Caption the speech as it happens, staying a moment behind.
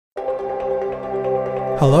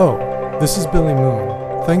Hello, this is Billy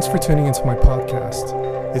Moon. Thanks for tuning into my podcast.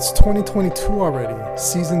 It's 2022 already,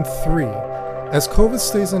 season 3. As COVID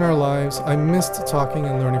stays in our lives, I missed talking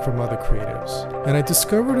and learning from other creatives. And I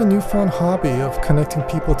discovered a newfound hobby of connecting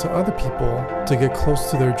people to other people to get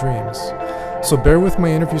close to their dreams. So bear with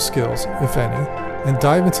my interview skills, if any, and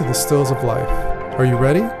dive into the stills of life. Are you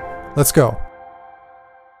ready? Let's go.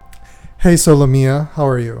 Hey Solomia, how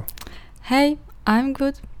are you? Hey, I'm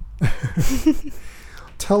good.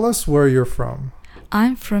 Tell us where you're from.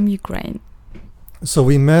 I'm from Ukraine. So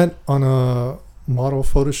we met on a model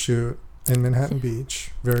photo shoot in Manhattan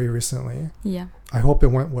Beach very recently. Yeah. I hope it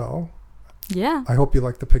went well. Yeah. I hope you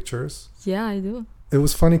liked the pictures. Yeah, I do. It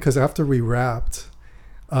was funny because after we wrapped,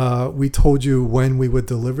 we told you when we would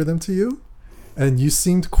deliver them to you, and you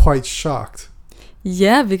seemed quite shocked.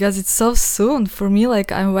 Yeah, because it's so soon. For me,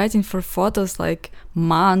 like, I'm waiting for photos like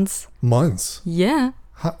months. Months? Yeah.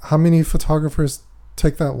 How many photographers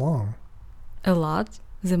take that long? A lot.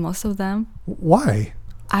 The most of them. Why?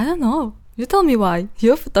 I don't know. You tell me why.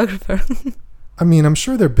 You're a photographer. I mean, I'm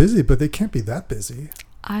sure they're busy, but they can't be that busy.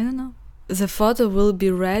 I don't know. The photo will be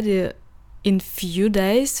ready in few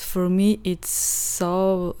days. For me, it's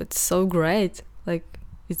so great. Like,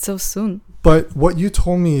 it's so soon. But what you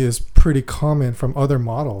told me is pretty common from other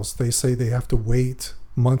models. They say they have to wait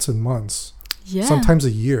months and months. Yeah. Sometimes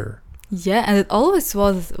a year. Yeah, and it always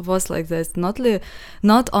was like this. Not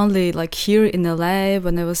only like here in LA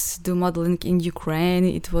when I was do modeling in Ukraine,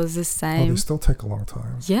 it was the Oh, same. they still take a long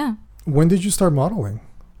time. Yeah. When did you start modeling?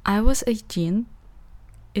 I was 18.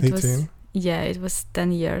 18? It was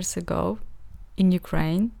 10 years ago in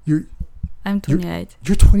Ukraine. You're I'm 28.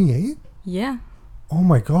 You're 28? Yeah. Oh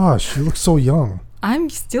my gosh, you look so young. I'm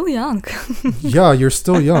still young. Yeah, you're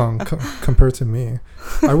still young compared to me.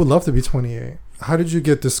 I would love to be 28. How did you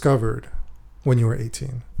get discovered when you were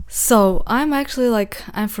 18? So I'm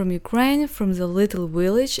from Ukraine, from the little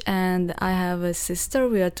village, and I have a sister.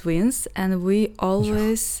 We are twins, and we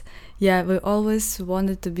always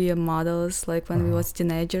wanted to be models, like when we was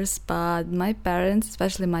teenagers. But my parents,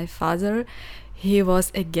 especially my father, he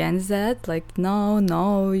was against that. Like,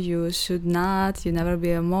 no, you should not. You never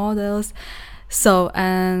be a models. So,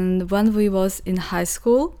 and when we was in high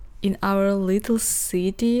school, in our little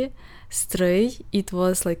city, Stray, it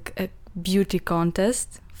was like a beauty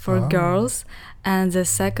contest for girls, and the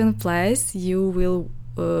second place you will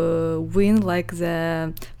win like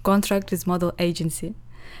the contract with model agency.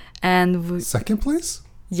 And second place?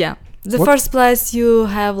 Yeah. First place you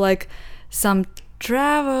have like some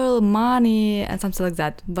travel, money and something like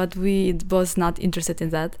that, but we was not interested in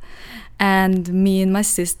that. And me and my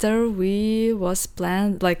sister, we was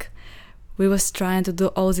trying to do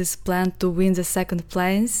all this plan to win the second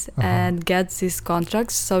place and get this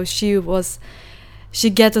contract. So she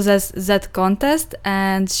get to that contest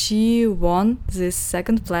and she won this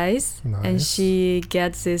second place. Nice. And she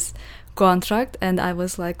gets this contract, and I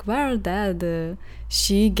was like, well, Dad,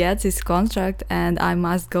 she gets this contract and I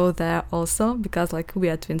must go there also, because like we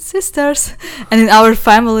are twin sisters and in our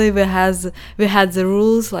family we had the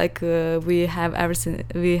rules, like we have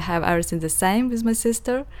everything the same with my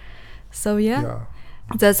sister. So yeah,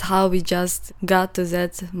 that's how we just got to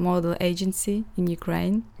that model agency in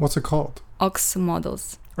Ukraine. What's it called? Ox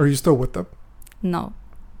Models. Are you still with them? No.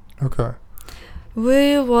 Okay.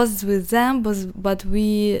 We was with them, but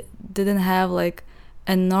we didn't have like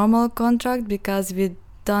a normal contract because we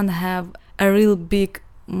don't have a real big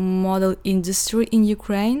model industry in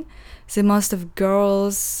Ukraine. So most of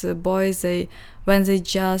girls, boys, when they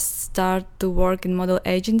just start to work in model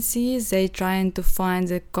agencies, they trying to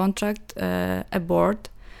find a contract abroad,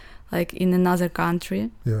 like in another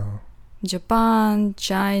country. Yeah. Japan,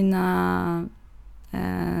 China,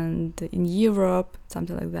 and in Europe,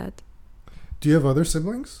 something like that. Do you have other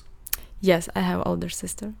siblings? Yes, I have older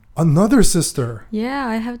sister. Another sister? Yeah,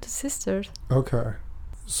 I have 2 sisters. Okay.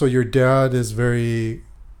 So your dad is very,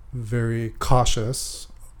 very cautious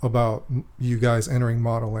about you guys entering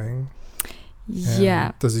modeling.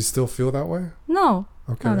 Yeah. Does he still feel that way? No.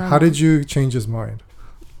 Okay. No. How did you change his mind?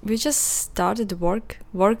 We just started work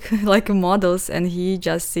like models, and he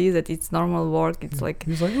just sees that it's normal work. It's like,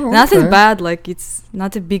 he's like, oh, nothing okay. bad, like it's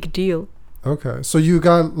not a big deal. Okay. So you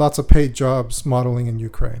got lots of paid jobs modeling in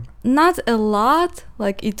Ukraine? Not a lot.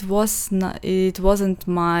 Like it wasn't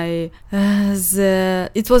my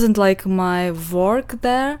it wasn't like my work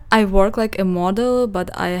there. I work like a model, but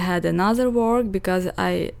I had another work because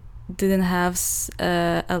I didn't have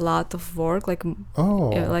a lot of work like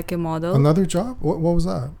a model. Another job? What was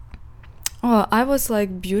that? Oh, I was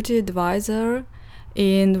like beauty advisor,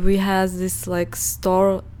 and we had this like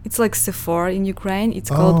store. It's like Sephora in Ukraine. It's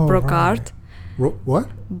called Brocart. What?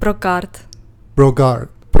 Brocard. Brogard.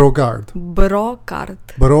 Brocard.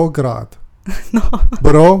 Brograd. No.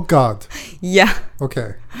 Brogad. Yeah.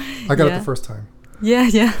 Okay. I got it Yeah. the first time.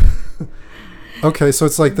 Yeah. Okay, so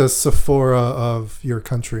it's like the Sephora of your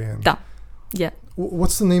country. And Yeah.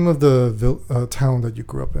 what's the name of the town that you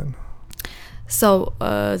grew up in? So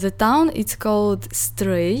the town, it's called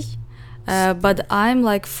Stray. But I'm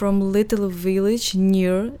like from little village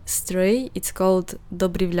near Stray. It's called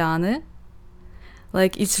Dobrivljane.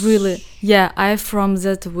 Like it's really, yeah, I'm from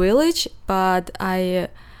that village, but I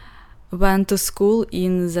went to school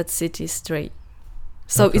in that city, Stray.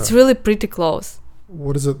 So Okay. it's really pretty close.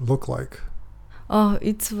 What does it look like? Oh,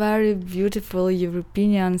 it's very beautiful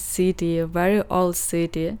European city, a very old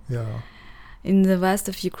city Yeah. in the west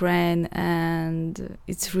of Ukraine, and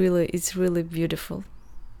it's really beautiful.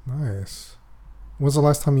 Nice. When's the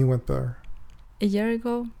last time you went there? A year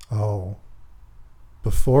ago, Oh.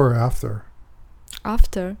 Before or after?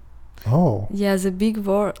 after. Oh. Yeah, the big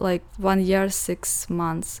war, like 1 year, 6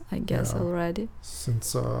 months, I guess, Yeah. already.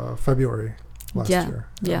 Since February last Yeah, year.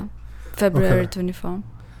 Yeah. February Okay. 24.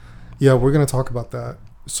 Yeah, we're going to talk about that.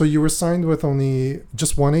 So you were signed with only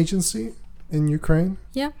just one agency in Ukraine?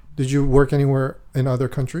 Yeah. Did you work anywhere in other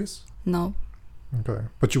countries? No. Okay.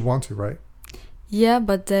 But you want to, right? Yeah,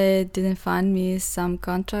 but they didn't find me some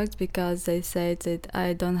contract because they said that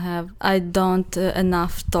I don't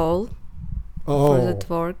enough tall for Oh. that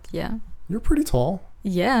work. Yeah. You're pretty tall.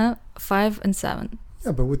 Yeah, 5 and 7.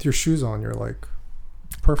 Yeah, but with your shoes on, you're like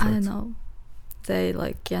perfect. I don't know. They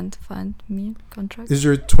like can't find me contract. Is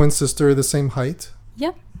your twin sister the same height?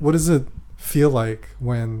 Yeah. What does it feel like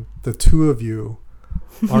when the two of you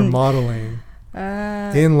are modeling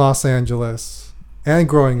in Los Angeles and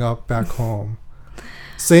growing up back home?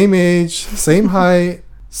 Same age, same height,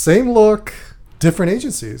 same look, different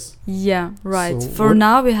agencies. Yeah, right. So For what-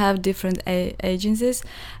 now, we have different agencies,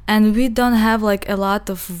 and we don't have like a lot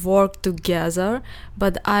of work together.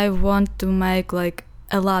 But I want to make like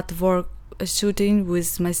a lot of work shooting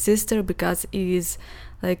with my sister because it is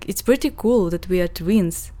like it's pretty cool that we are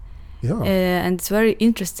twins, Yeah. and it's very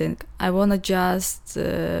interesting. I wanna just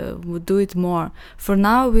do it more. For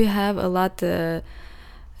now, we have a lot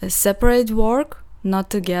separate work, not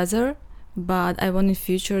together. But I want in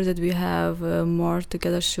future that we have more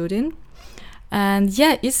together shooting. And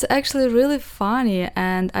yeah, it's actually really funny,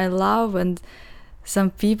 and I love when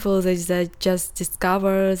some people they just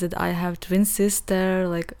discover that I have twin sister,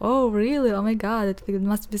 like, oh really, oh my god, it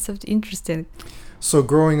must be so interesting. So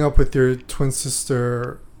growing up with your twin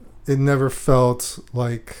sister, it never felt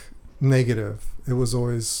like negative. It was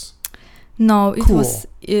always No, it Cool. was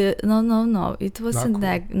no, it was Not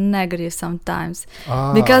a cool. negative sometimes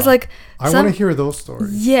because like I some- want to hear those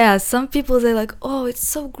stories. yeah, some people they're like, oh, it's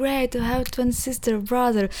so great to have twin sister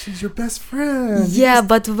brother. She's your best friend. You Yeah, just-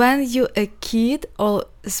 but when you a kid, or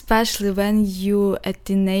especially when you a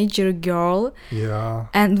teenager girl, Yeah.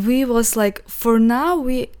 and we was like, for now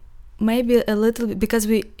we maybe a little bit because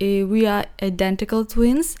we are identical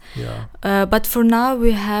twins, Yeah. but for now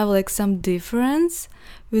we have like some difference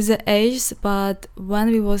with the age. But when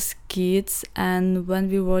we was kids and when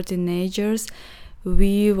we were teenagers,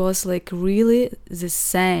 we was like really the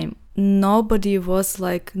same. Nobody was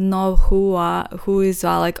like know who is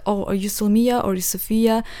like, oh, are you Solomia or you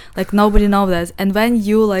Sofia? Like nobody know that. And when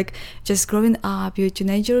you like just growing up, you're a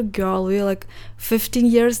teenager girl, you're like 15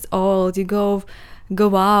 years old, you go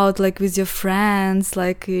out like with your friends,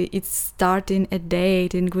 like it's starting a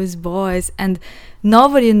dating with boys, and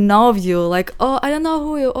nobody know you, like, oh, I don't know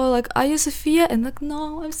who you are, like, are you Sophia? And like,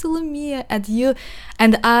 no, I'm Solomia. And you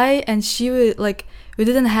and I and she were like, we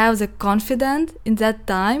didn't have the confidence in that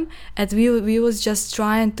time, and we was just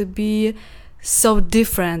trying to be so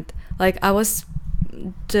different. Like I was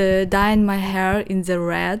dyeing my hair in the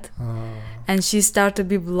red, and she started to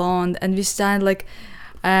be blonde, and we started like,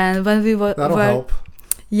 and when we were That'll help.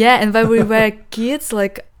 yeah, and when we were kids,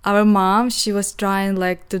 like our mom, she was trying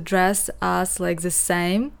like to dress us like the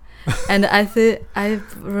same, and I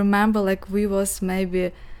remember like we was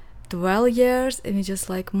maybe 12 years, and we just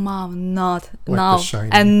like, mom, not Like now, The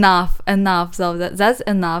Shining. enough. So that's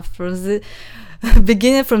enough from the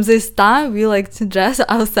beginning. From this time, we like to dress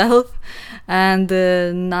ourselves, and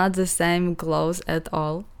not the same clothes at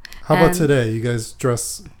all. How about And- today? You guys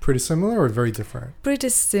dress pretty similar or very different? Pretty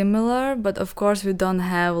similar, but of course we don't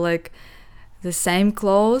have like the same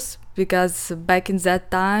clothes, because back in that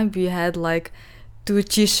time we had like 2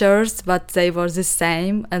 t-shirts, but they were the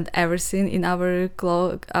same, and everything in our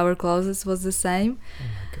clothes was the same. Oh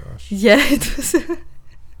my gosh. Yeah,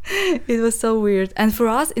 it was so weird. And for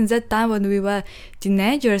us in that time when we were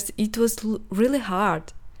teenagers, it was really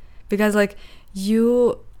hard, because like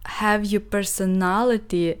you have your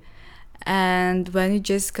personality, and when you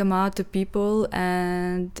just come out to people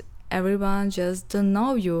and everyone just don't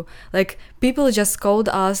know you, like people just called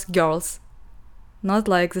us girls, not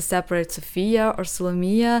like the separate Sophia or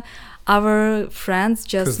Solomia. Our friends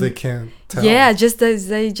just because they can't tell. yeah, just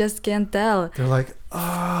they just can't tell. They're like,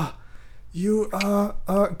 you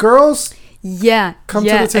girls, Yeah, come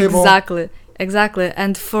yeah, to the table. exactly.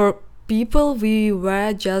 And for people, we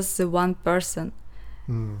were just the one person.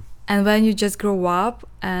 And when you just grow up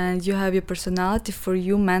and you have your personality, for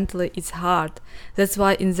you mentally it's hard. That's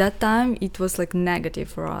why in that time it was like negative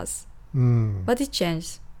for us. But it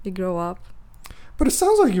changed. We grow up. But it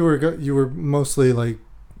sounds like you were mostly like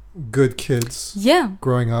good kids. Yeah.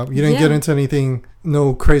 Growing up, you didn't get into anything,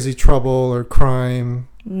 no crazy trouble or crime.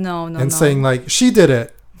 No. Saying like, she did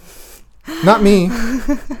it, not me.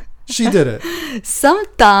 She did it.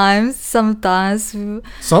 Sometimes.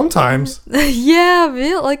 Yeah,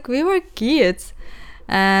 we were kids.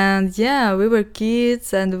 And yeah, we were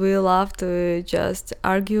kids and we loved to just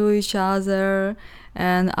argue each other.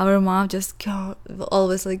 And our mom just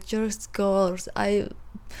always like, just girls,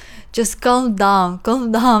 just calm down.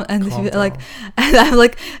 And and I'm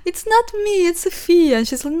like, it's not me, it's Sophia. And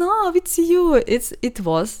she's like, no, it's you. It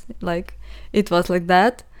was like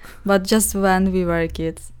that, but just when we were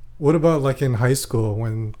kids. What about like in high school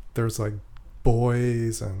when there's like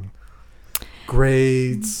boys and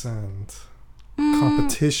grades and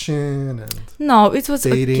competition and no, it was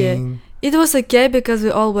dating? Okay. It was okay because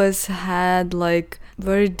we always had like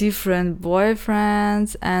very different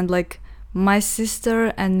boyfriends, and like my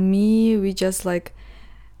sister and me, we just like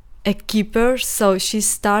a keeper. So she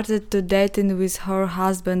started to dating with her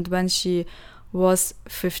husband when she was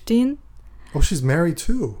 15. Oh, she's married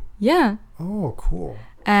too. Yeah. Oh, cool.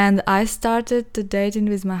 And I started to dating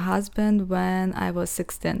with my husband when I was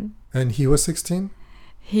 16. And he was 16?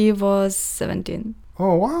 He was 17.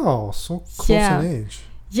 Oh, wow. So close in age.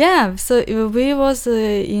 Yeah, so we was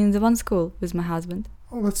in the one school with my husband.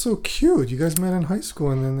 Oh, that's so cute. You guys met in high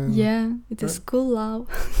school and then... Yeah, it is school love.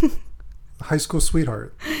 High school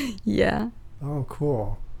sweetheart. Yeah. Oh,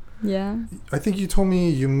 cool. Yeah. I think you told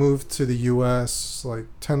me you moved to the U.S. like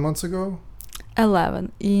 10 months ago?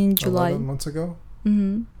 11 in July. 11 months ago?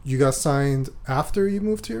 Mm-hmm. You got signed after you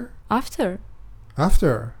moved here? After.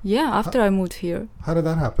 Yeah, after I moved here. How did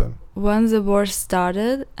that happen? When the war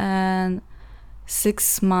started, and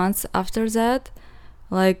 6 months after that,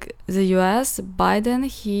 like the US, Biden,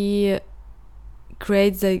 he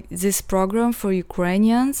created this program for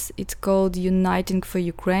Ukrainians. It's called Uniting for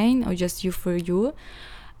Ukraine, or just You for You.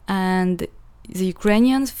 And the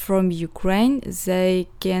Ukrainians from Ukraine, they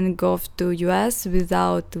can go to US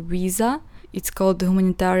without visa. It's called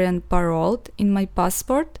humanitarian parole in my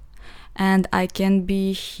passport. And I can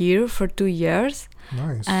be here for 2 years.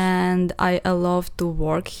 Nice. And I allowed to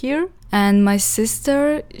work here. And my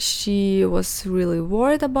sister, she was really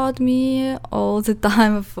worried about me all the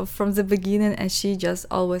time from the beginning, and she just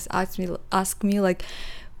always asked me like,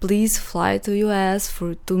 please fly to US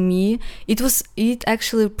to me. It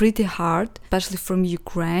actually pretty hard, especially from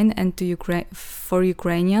Ukraine and for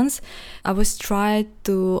Ukrainians. I was trying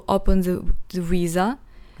to open the visa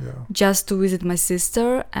just to visit my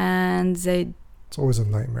sister, and it's always a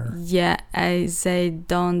nightmare. Yeah, I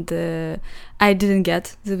didn't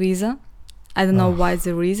get the visa. I don't know why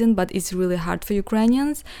the reason, but it's really hard for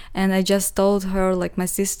Ukrainians. And I just told her, like, my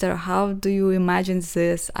sister, how do you imagine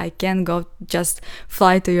this? I can't go just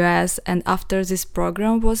fly to US. And after this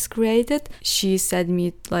program was created, she said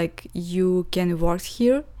me, like, you can work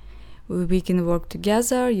here. We can work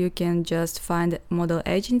together. You can just find model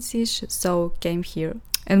agencies. So came here.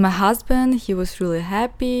 And my husband, he was really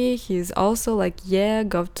happy. He's also like, yeah,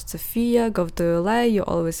 go to Sofia, go to LA. You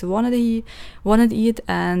always wanted it.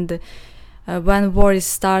 And when war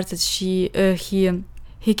started, he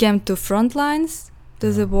came to front lines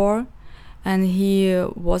to the war, and he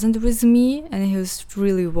wasn't with me, and he was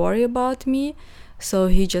really worried about me. So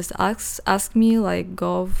he just asked me, like,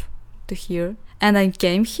 go to here. And I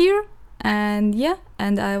came here.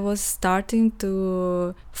 And I was starting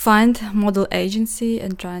to find model agency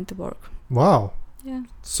and trying to work. Wow. Yeah.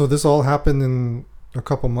 So this all happened in a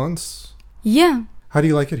couple months? Yeah. How do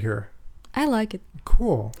you like it here? I like it.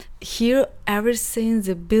 Cool. Here, everything,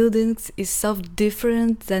 the buildings is so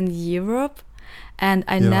different than Europe. And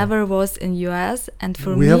I never was in US. And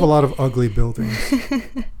for me... We have a lot of ugly buildings.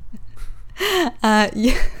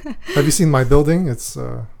 Yeah. Have you seen my building? It's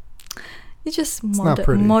just not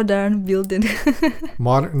pretty. Modern building.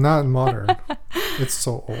 Not modern. It's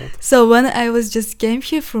so old. So when I was just came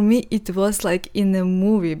here, for me it was like in a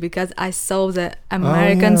movie, because I saw the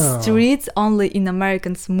American streets only in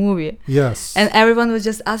American's movie. Yes. And everyone would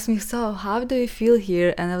just ask me, so how do you feel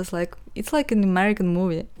here? And I was like, it's like an American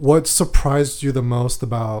movie. What surprised you the most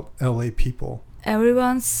about LA people?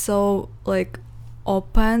 Everyone's so like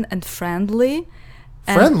open and friendly.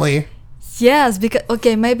 Friendly? Yes, because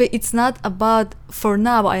okay, maybe it's not about, for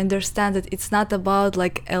now I understand that it's not about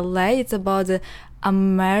like LA, it's about the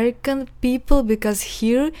American people, because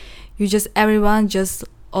here you just, everyone just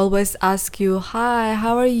always ask you, hi,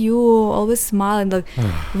 how are you, always smiling. Like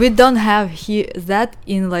we don't have here that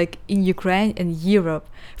in like in Ukraine and Europe.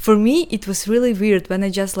 For me it was really weird when I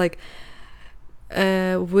just like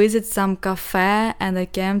visit some cafe and I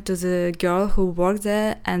came to the girl who worked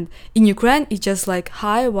there, and in Ukraine it's just like,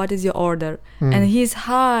 hi, what is your order? And he's,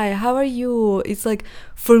 hi, how are you? It's like,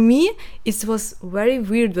 for me it was very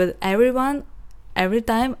weird, but everyone every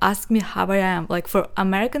time ask me how I am. Like for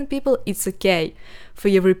American people it's okay, for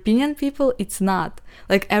European people it's not.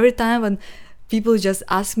 Like every time when people just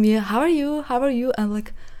ask me, how are you, I'm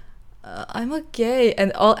like, I'm okay.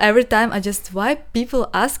 And every time I just, why people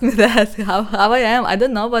ask me that, how I am, I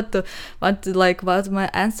don't know what my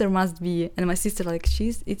answer must be. And my sister like,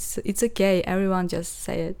 it's okay, everyone just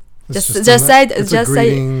say it, just say it, just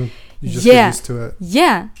say it. You just get used to it.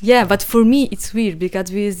 Yeah, but for me it's weird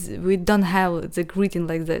because we don't have the greeting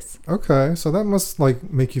like this. Okay, so that must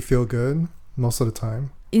like make you feel good most of the time.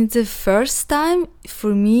 In the first time,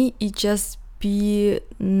 for me it just be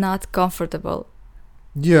not comfortable.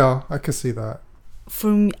 Yeah, I can see that. For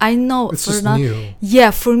me, I know it's just new.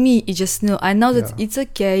 Yeah, for me it's just new. I know that it's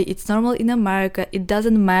okay, it's normal in America, it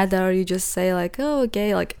doesn't matter, you just say like, oh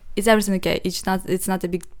okay, like it's everything okay, it's not a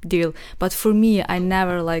big deal. But for me, I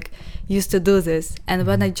never like used to do this, and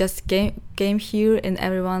when I just came here and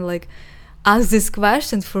everyone like asked this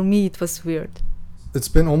question, for me it was weird. It's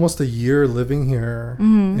been almost a year living here,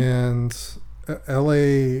 and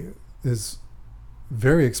LA is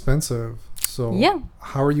very expensive. So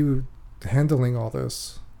how are you handling all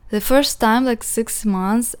this? The first time, like 6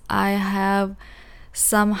 months, I have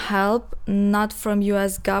some help, not from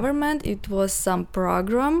US government. It was some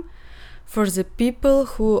program for the people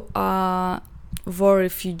who were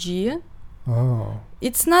refugee. Oh.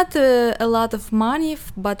 It's not a lot of money,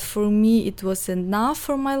 but for me it was enough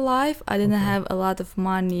for my life. I didn't have a lot of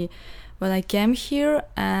money when I came here,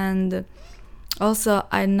 and also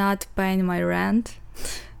I'm not paying my rent.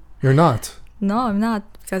 You're not? No, I'm not,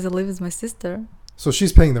 because I live with my sister. So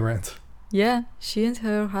she's paying the rent? Yeah, she and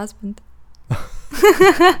her husband.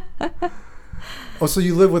 Oh, so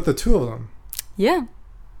you live with the two of them? Yeah.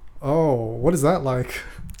 Oh, what is that like?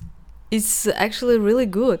 It's actually really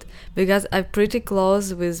good, because I'm pretty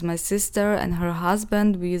close with my sister and her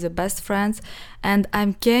husband. We're the best friends, and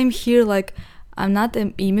I came here like, I'm not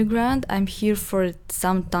an immigrant, I'm here for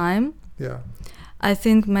some time. Yeah. I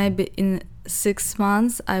think maybe in 6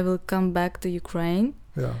 months I will come back to Ukraine.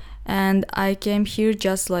 Yeah. And I came here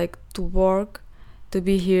just like to work, to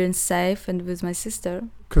be here and safe and with my sister.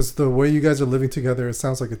 Because the way you guys are living together, it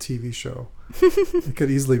sounds like a TV show. It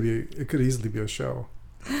could easily be a show.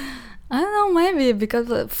 I don't know, maybe, because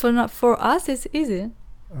for us it's easy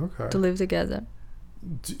to live together.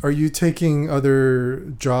 Are you taking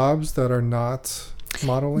other jobs that are not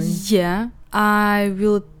modeling? Yeah, I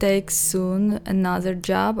will take soon another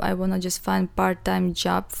job. I want to just find part-time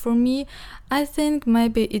job for me. I think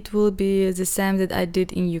maybe it will be the same that I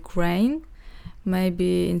did in Ukraine.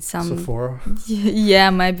 Maybe in some Sephora? Yeah,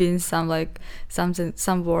 maybe in some like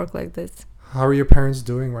some work like this. How are your parents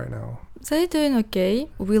doing right now? They're doing okay.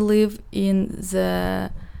 We live in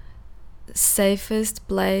the safest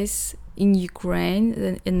place in Ukraine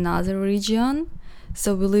than another region.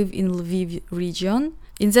 So we live in Lviv region.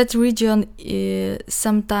 In that region,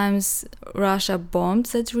 sometimes Russia bombed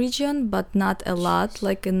that region, but not a lot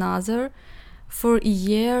like another. For a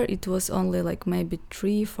year, it was only like maybe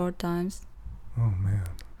 3-4 times. Oh man.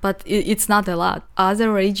 But it's not a lot.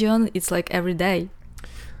 Other region, it's like every day.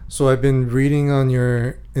 So I've been reading on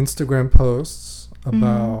your Instagram posts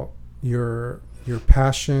about your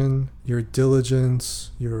passion, your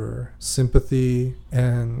diligence, your sympathy,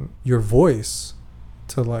 and your voice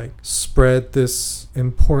to like spread this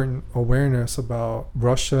important awareness about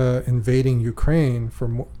Russia invading Ukraine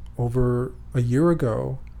from over a year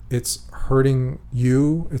ago. It's hurting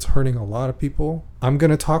you. It's hurting a lot of people. I'm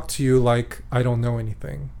going to talk to you like I don't know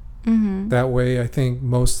anything. That way, I think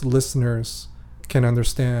most listeners can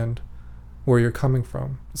understand where you're coming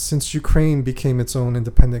from. Since Ukraine became its own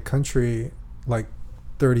independent country like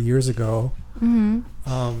 30 years ago. Mm-hmm.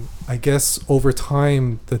 I guess over time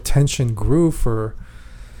the tension grew for,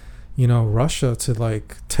 Russia to like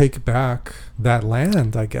take back that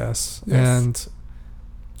land, I guess, Yes. and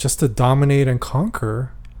just to dominate and conquer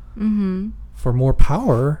Mm-hmm. for more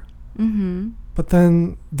power. Mm-hmm. But then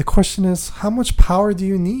the question is, how much power do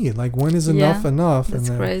you need? Like, when is enough enough? That's and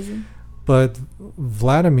then, crazy. But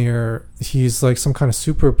Vladimir, he's like some kind of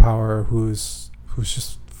superpower who's just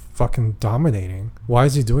fucking dominating. Why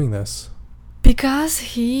is he doing this? Because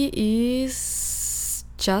he is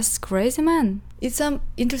just crazy man. It's an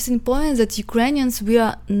interesting point that Ukrainians, we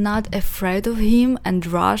are not afraid of him and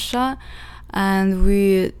Russia, and we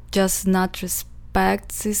just not respect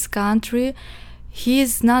this country. He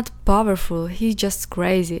is not powerful, he's just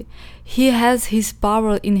crazy. He has his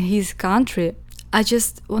power in his country. I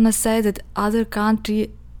just want to say that other country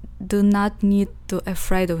do not need to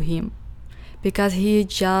afraid of him, because he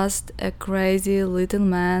just a crazy little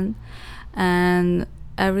man, and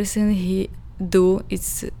everything he do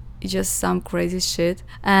it's just some crazy shit.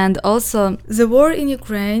 And also the war in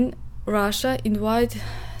Ukraine, Russia invite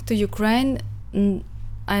to Ukraine.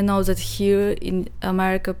 I know that here in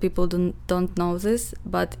America people don't know this,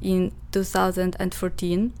 but in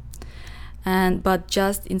 2014, but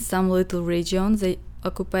just in some little region they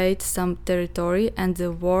occupied some territory, and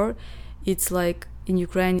the war, it's like in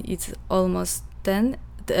Ukraine it's almost 10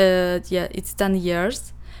 it's 10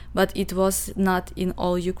 years, but it was not in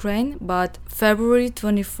all Ukraine. But February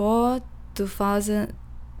 24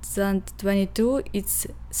 2022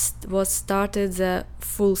 was started the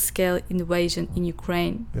full-scale invasion in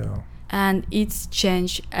Ukraine. And it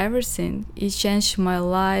changed everything. It changed my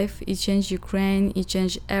life, it changed Ukraine, it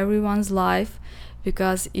changed everyone's life,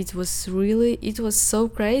 because it was so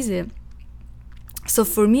crazy. So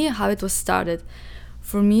for me, how it was started,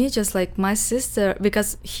 for me, just like my sister,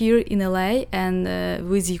 because here in LA and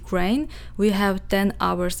with Ukraine we have 10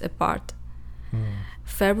 hours apart.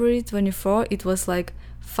 February 24 it was like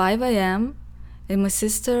 5 a.m.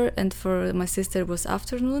 and for my sister it was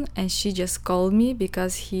afternoon, and she just called me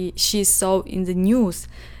because she saw in the news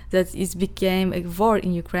that it became a war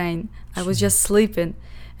in Ukraine. I was just sleeping,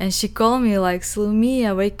 and she called me like,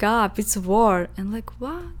 Solomia, wake up, it's war. And like,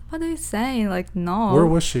 what are you saying? Like, no. Where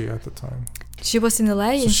was she at the time? She was in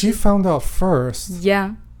LA. So she found out first.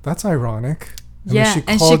 Yeah. That's ironic.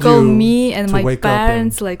 And she called me and my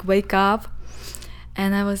parents like, wake up.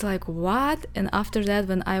 And I was like, what? And after that,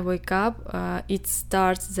 when I wake up, it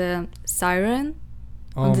starts the siren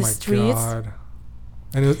on the streets. Oh my God.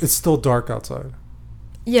 And it's still dark outside?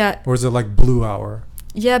 Yeah. Or is it like blue hour?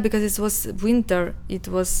 Yeah, because it was winter. It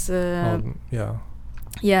was...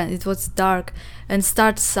 Yeah, it was dark. And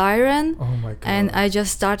start siren. Oh my God. And I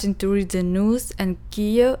just started to read the news. And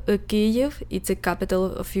Kiev, it's the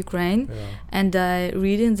capital of Ukraine. Yeah. And I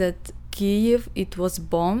reading that Kiev, it was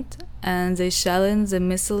bombed. And they shelling the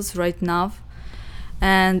missiles right now.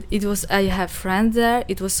 And I have friends there.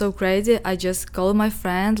 It was so crazy. I just called my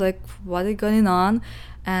friend, like, what is going on?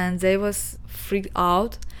 And they was freaked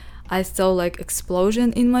out. I saw like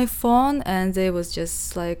explosion in my phone, and they was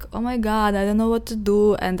just like, oh my God, I don't know what to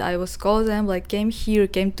do. And I was called them, like, came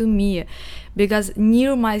to me, because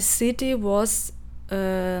near my city was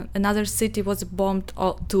another city was bombed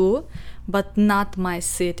too, but not my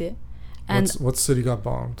city. And what city got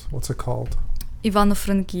bombed? What's it called?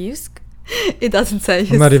 Ivano-Frankivsk. It doesn't say.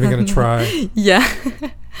 I'm not even gonna try. Yeah.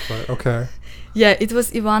 But okay. Yeah, it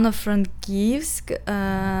was Ivano-Frankivsk.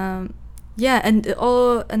 And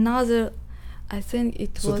another, I think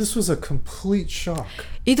it was... So this was a complete shock.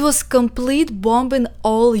 It was complete bombing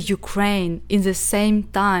all Ukraine in the same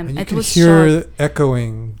time. And you it can was hear shock.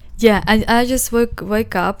 Echoing. Yeah, I just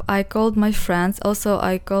wake up. I called my friends. Also,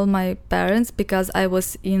 I called my parents, because I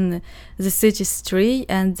was in the city street,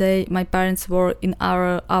 and my parents were in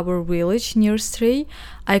our village near street.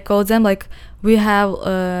 I called them, like, we have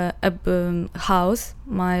a house.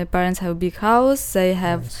 My parents have a big house. They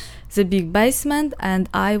have... Nice. The big basement, and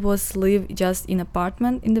I was live just in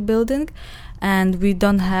apartment in the building, and we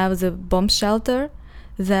don't have the bomb shelter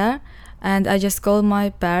there. And I just called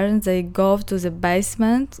my parents. They go to the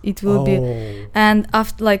basement. It will be, and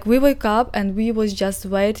after, like, we wake up and we was just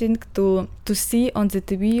waiting to see on the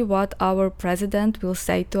TV what our president will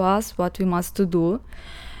say to us, what we must to do.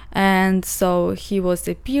 And so he was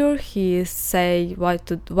appear. He say what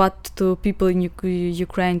to people in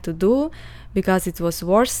Ukraine to do. Because it was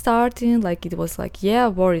war starting, like it was like, yeah,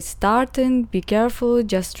 war is starting, be careful,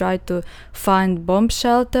 just try to find bomb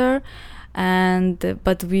shelter.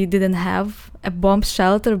 But we didn't have a bomb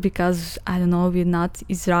shelter because, I don't know, we're not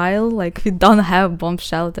Israel, like we don't have bomb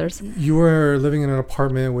shelters. You were living in an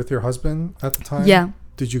apartment with your husband at the time? Yeah.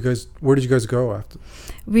 where did you guys go after?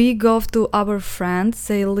 We go to our friends.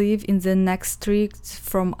 They live in the next street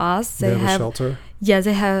from us. They have a shelter? Yeah,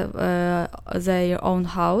 they have their own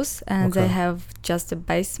house, and Okay. they have just a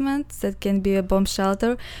basement that can be a bomb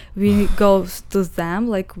shelter. We go to them,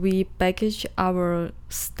 like we package our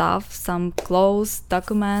stuff, some clothes,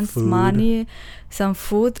 documents, Food. money, some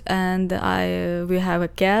food, and we have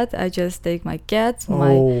a cat. I just take my cat,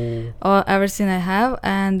 everything I have,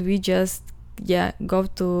 and we just go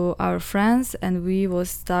to our friends, and we will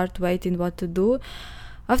start waiting what to do.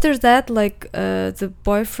 After that, the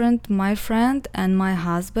boyfriend, my friend, and my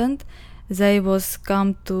husband, they was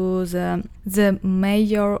come to the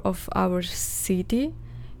mayor of our city.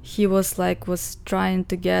 He was trying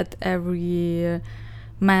to get every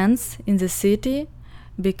man's in the city,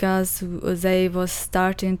 because they was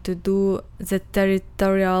starting to do the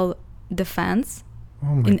territorial defense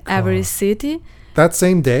in every city. That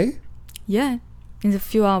same day? Yeah, in a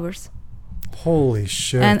few hours. Holy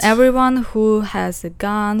shit. And everyone who has a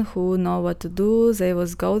gun, who know what to do, they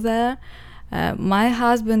was go there. My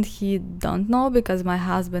husband, he don't know, because my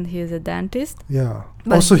husband, he is a dentist. Yeah.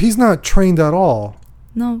 But so he's not trained at all.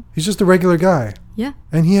 No. He's just a regular guy. Yeah.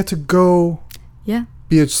 And he had to go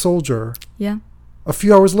be a soldier. Yeah. A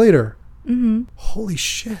few hours later. Mm-hmm. Holy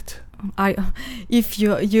shit. If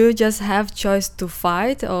you just have choice to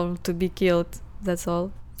fight or to be killed, that's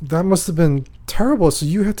all. That must have been terrible. So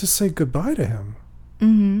you had to say goodbye to him.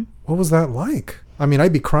 Mm-hmm. What was that like? I mean,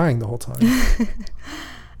 I'd be crying the whole time.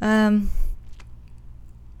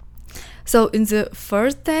 So in the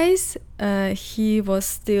first days, he was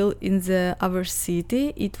still in our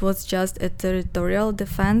city. It was just a territorial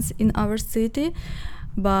defense in our city.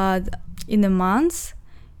 But in a month,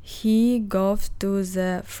 he go to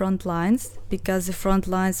the front lines, because the front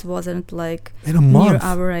lines wasn't in a month near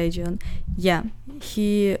our region. Yeah,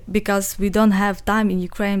 because we don't have time in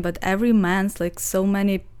Ukraine, but every month, so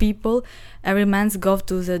many people, every month go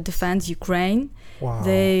to the defense Ukraine. Wow.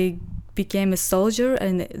 They became a soldier,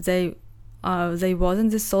 and they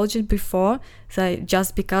wasn't a soldier before.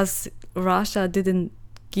 Just because Russia didn't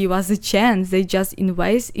give us a chance, they just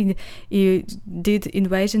did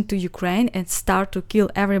invasion to Ukraine and start to kill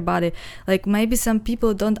everybody. Maybe some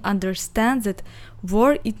people don't understand that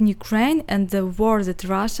war in Ukraine and the war that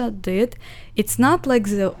Russia did, it's not like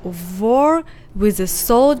the war with the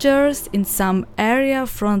soldiers in some area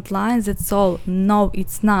front lines, that's all. No,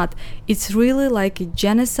 it's not. It's really like a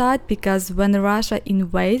genocide, because when Russia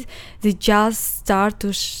invades, they just start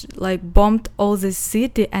to bombed all the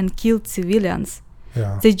city and killed civilians.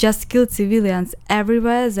 Yeah. They just killed civilians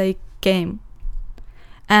everywhere they came.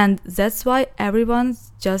 And that's why everyone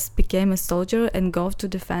just became a soldier and go to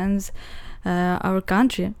defend our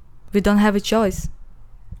country. We don't have a choice.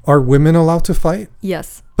 Are women allowed to fight?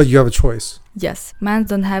 Yes. But you have a choice. Yes. Men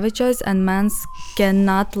don't have a choice, and men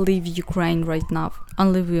cannot leave Ukraine right now.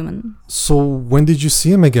 Only women. So when did you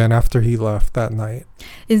see him again after he left that night?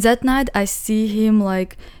 In that night, I see him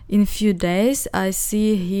in a few days. I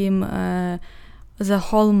see him the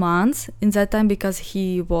whole month in that time, because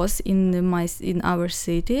he was in our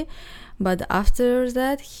city. But after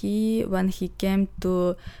that, when he came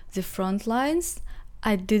to the front lines,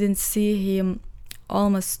 I didn't see him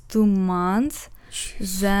almost 2 months.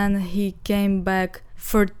 Jeez. Then he came back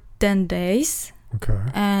for 10 days. Okay.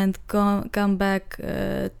 And come back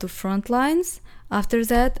to front lines. After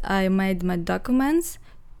that, I made my documents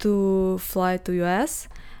to fly to US,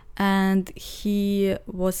 and he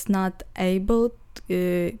was not able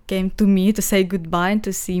came to me to say goodbye and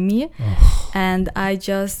to see me. And I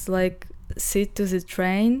just sit to the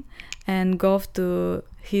train and go to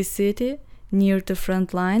his city near the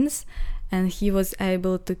front lines, and he was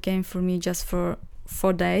able to came for me just for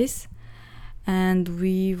 4 days, and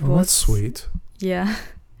that's sweet. Yeah.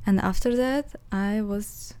 And after that I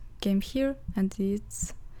came here, and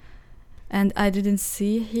I didn't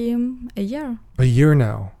see him a year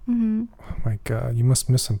now. Mm-hmm. Oh my god, you must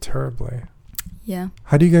miss him terribly. Yeah.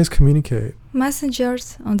 How do you guys communicate?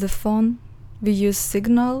 Messengers on the phone. We use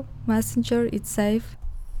Signal Messenger. It's safe.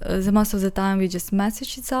 The most of the time we just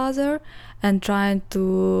message each other and try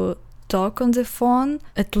to talk on the phone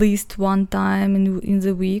at least one time in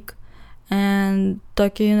the week. And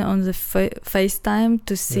talking on the FaceTime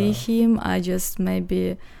to see him, I just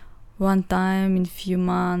maybe one time in few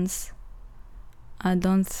months. I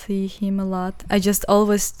don't see him a lot. I just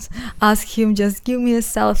always ask him, just give me a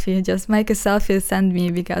selfie, just make a selfie and send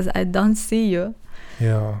me, because I don't see you.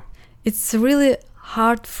 Yeah. It's really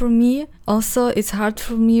hard for me. Also, it's hard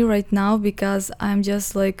for me right now, because I'm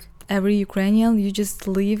just every Ukrainian, you just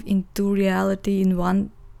live in two reality in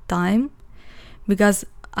one time. Because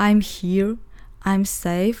I'm here, I'm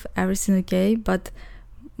safe, everything okay, but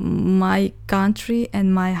my country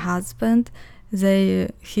and my husband,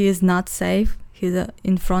 he is not safe. He's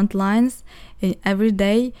in front lines, and every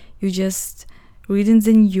day you just reading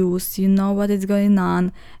the news, you know what is going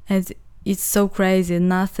on, and it's so crazy.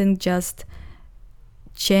 Nothing just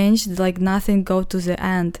changed, like nothing go to the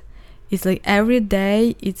end. It's like every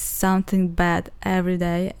day it's something bad, every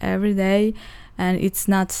day, and it's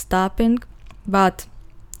not stopping. But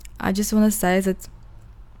I just want to say that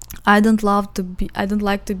I don't like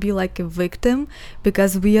to be like a victim,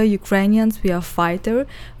 because we are Ukrainians, we are fighter,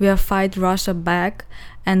 we are fight Russia back,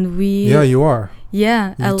 and we... Yeah, you are.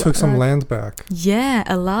 Yeah. You took some land back. Yeah,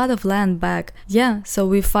 a lot of land back. Yeah, so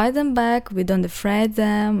we fight them back, we don't afraid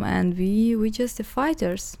them, and we just the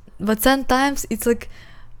fighters. But sometimes it's like,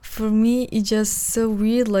 for me, it's just so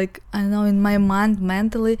weird, like, I don't know, in my mind,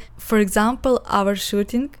 mentally. For example, our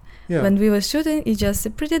shooting, when we were shooting, it's just a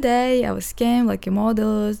pretty day. I was came like a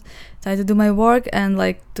model, try to do my work and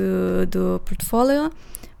like to do a portfolio.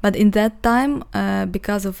 But in that time,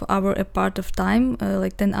 because of our apart of time,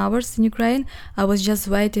 like 10 hours in Ukraine, I was just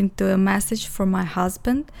waiting to a message from my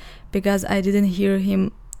husband, because I didn't hear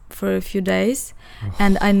him for a few days.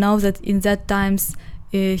 And I know that in that times,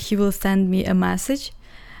 he will send me a message.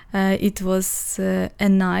 It was a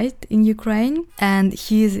night in Ukraine, and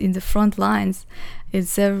he is in the front lines.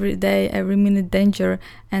 It's every day, every minute danger,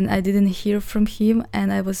 and I didn't hear from him,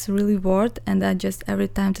 and I was really worried, and I just every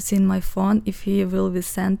time to see in my phone if he will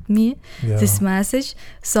send me this message.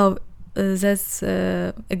 So that's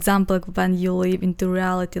example when you live into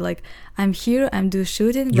reality, like I'm here, I'm doing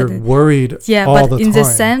shooting. You're but worried all the time. Yeah, but in the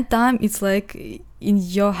same time, it's like in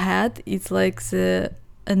your head, it's like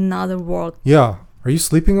another world. Yeah. Are you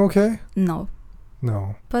sleeping okay? No.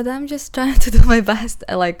 But I'm just trying to do my best.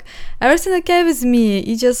 Like everything okay with me.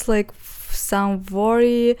 It's just like some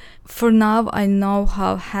worry. For now, I know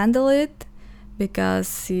how to handle it,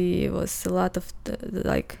 because it was a lot of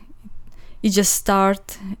like it just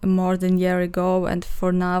started more than a year ago, and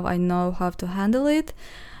for now I know how to handle it.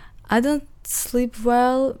 I don't sleep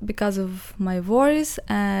well because of my worries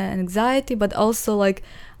and anxiety, but also like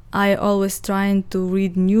I always trying to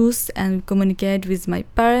read news and communicate with my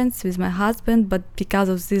parents, with my husband, but because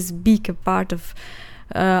of this big part of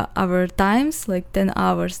our times, like 10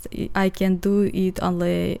 hours, I can do it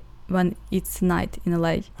only when it's night in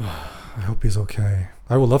LA. I hope he's okay.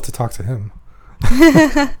 I would love to talk to him.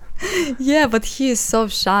 Yeah, but he is so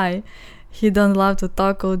shy. He don't love to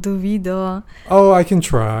talk or do video. Oh, I can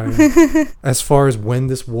try. As far as when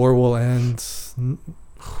this war will end,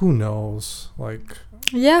 who knows? Like...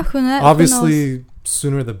 Yeah, obviously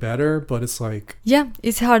sooner the better, but it's like... Yeah,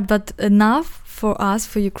 it's hard, but enough for us,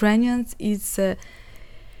 for Ukrainians, it's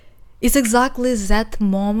exactly that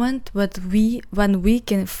moment when we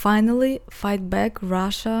can finally fight back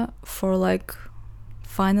Russia for like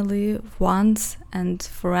finally once and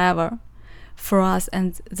forever for us.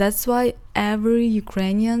 And that's why every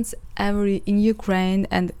Ukrainians, every in Ukraine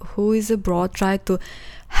and who is abroad try to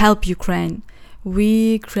help Ukraine.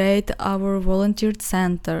 We create our volunteer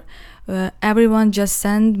center. Everyone just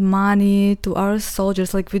send money to our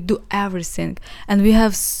soldiers. Like we do everything, and we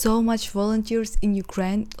have so much volunteers in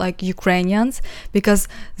Ukraine, like Ukrainians, because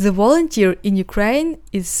the volunteer in Ukraine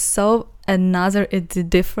is so it's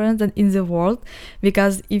different than in the world,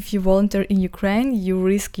 because if you volunteer in Ukraine, you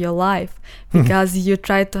risk your life because you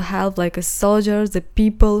try to help like a soldier, the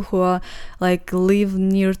people who are like live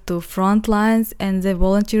near to front lines, and the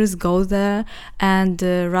volunteers go there, and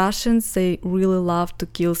Russians, they really love to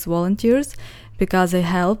kill volunteers because they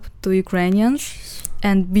help to Ukrainians. Jeez.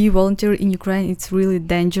 And be volunteer in Ukraine, it's really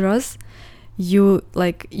dangerous. You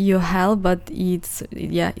help, but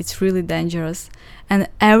it's really dangerous. And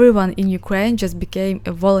everyone in Ukraine just became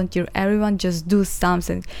a volunteer. Everyone just do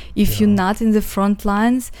something. If you're not in the front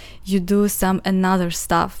lines, you do some another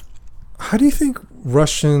stuff. How do you think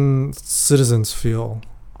Russian citizens feel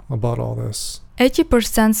about all this?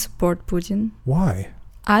 80% support Putin. Why?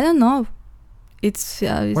 I don't know. It's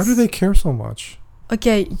why do they care so much?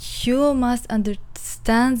 Okay, you must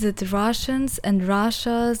understand that Russians and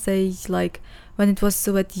Russia, they like when it was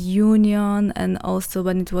Soviet Union, and also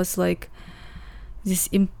when it was like this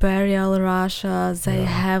imperial Russia, they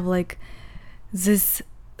have like this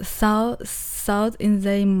thought in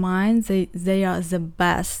their mind, they are the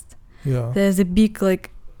best. Yeah. There's a big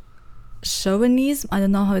like chauvinism, I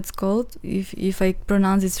don't know how it's called, if I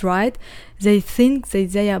pronounce it right. They think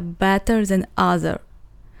that they are better than other.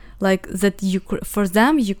 Like that for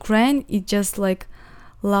them, Ukraine is just like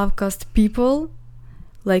low-cost people,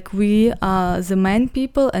 Like we are the main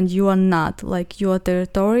people and you are not. Like your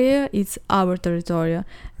territory, it's our territory.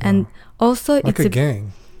 And also like it's a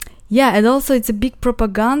gang. Yeah, and also it's a big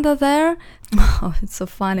propaganda there. Oh, it's so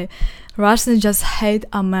funny. Russians just hate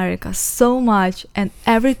America so much, and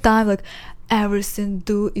every time like everything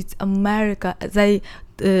do it's America. They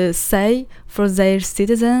say for their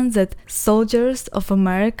citizens that soldiers of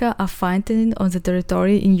America are fighting on the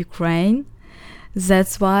territory in Ukraine.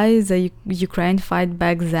 That's why the Ukraine fight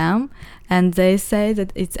back them, and they say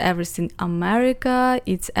that it's everything America,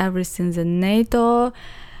 it's everything the NATO.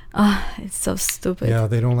 It's so stupid. Yeah,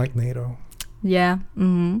 they don't like NATO. Yeah,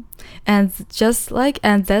 and and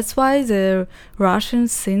that's why the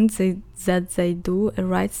Russians think that they do a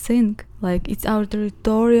right thing. Like it's our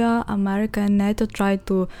territory. America and NATO try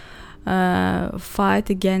to fight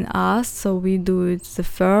against us, so we do it the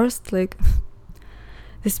first. Like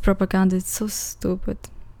this propaganda is so stupid.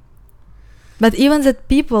 But even the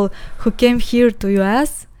people who came here to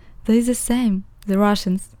US, they're the same. The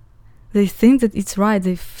Russians, they think that it's right.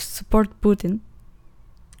 They support Putin.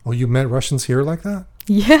 Oh, you met Russians here like that?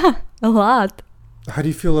 Yeah, a lot. How do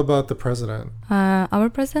you feel about the president? Our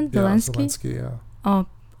president, Zelensky? Zelensky, yeah. Oh,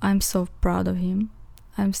 I'm so proud of him.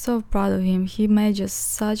 I'm so proud of him. He made just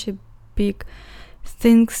such a big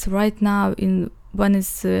things right now when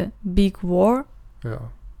it's a big war. Yeah.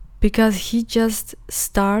 Because he just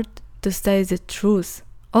start to say the truth.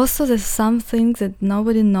 Also, there's something that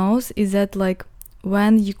nobody knows is that like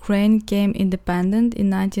when Ukraine became independent in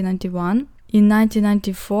 1991, in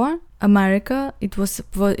 1994, America, it was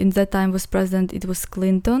in that time was president, it was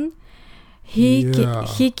Clinton. He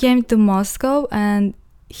came to Moscow and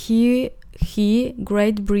he,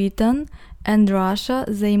 Great Britain and Russia,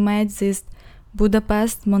 they made this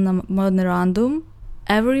Budapest memorandum.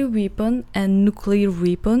 Every weapon and nuclear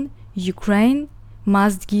weapon Ukraine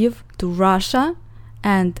must give to Russia,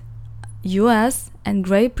 and US and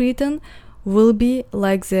Great Britain will be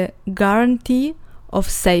like the guarantee of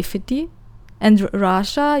safety. And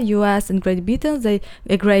Russia, US and Great Britain,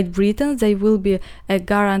 they will be a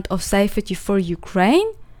guarant of safety for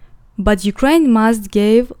Ukraine, but Ukraine must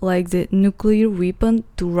give like the nuclear weapon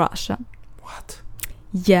to Russia. What?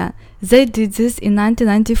 Yeah, they did this in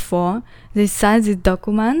 1994. They signed the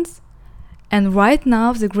documents, and right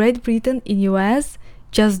now the Great Britain in US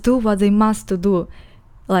just do what they must to do.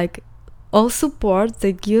 Like all support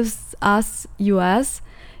they gives us US,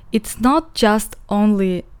 it's not just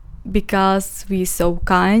only because we so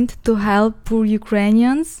kind to help poor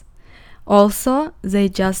Ukrainians. Also, they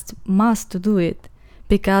just must to do it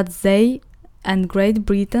because they and Great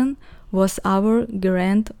Britain was our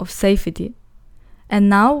guarantee of safety. And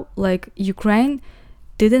now, like Ukraine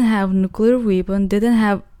didn't have nuclear weapon, didn't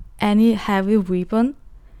have any heavy weapon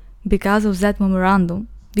because of that memorandum.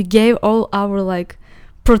 We gave all our like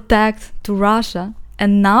protect to Russia,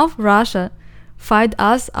 and now Russia fight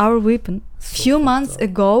us our weapon. Few months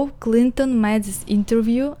ago, Clinton made this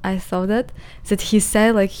interview. I saw that he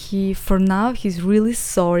said like for now he's really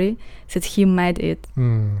sorry that he made it.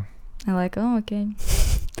 I'm like, oh okay.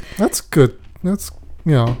 That's good. That's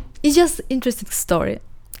It's just interesting story.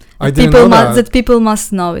 I didn't know that people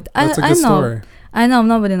must know it. That's a good story. I know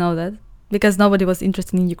nobody know that because nobody was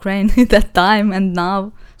interested in Ukraine at that time and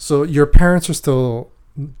now. So your parents are still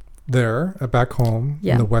there back home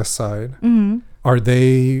in the west side. Mm-hmm. Are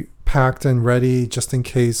they packed and ready just in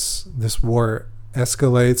case this war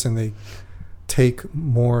escalates and they take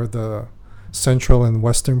more of the central and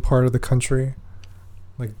western part of the country?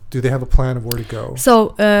 Like, do they have a plan of where to go?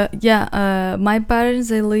 So, my parents,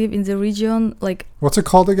 they live in the region, like... What's it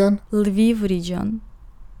called again? Lviv region.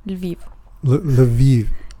 Lviv. Lviv.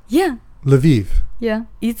 Yeah. Lviv. Yeah.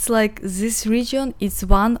 It's like this region is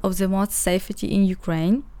one of the most safety in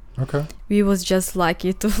Ukraine. Okay. We was just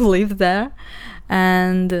lucky to live there.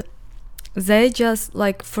 And they just,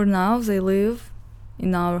 like, for now, they live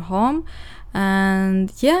in our home.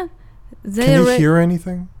 And, yeah. Can they hear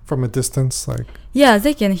anything from a distance? Like... Yeah,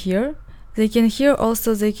 they can hear. They can hear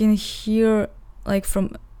also, they can hear like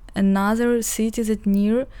from another city that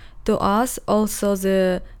near to us. Also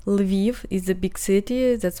the Lviv is a big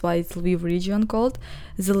city, that's why it's Lviv region called.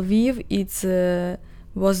 The Lviv,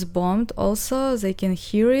 was bombed also, they can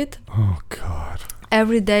hear it. Oh God.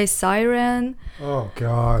 Every day siren. Oh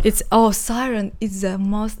God. Siren is the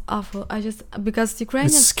most awful. Because Ukrainian...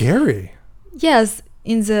 It's scary. Yes,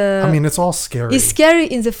 it's all scary. It's It's scary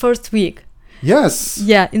in the first week. Yes.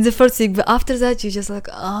 Yeah, in the first week, but after that you're just like,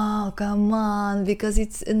 oh come on, because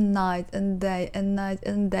it's a night and day and night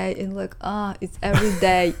and day, and like, it's every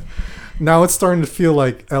day. Now it's starting to feel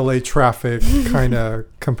like LA traffic kind of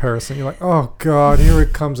comparison. You're like, oh God, here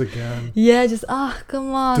it comes again. Yeah, just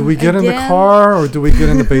come on. Do we get in the car or do we get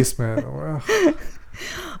in the basement?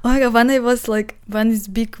 Oh my God, when this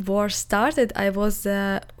big war started, I was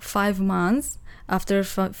 5 months. After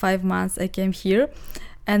 5 months, I came here,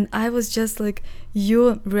 and I was just like,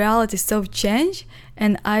 your reality so changed.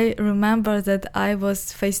 And I remember that I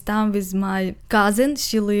was FaceTime with my cousin.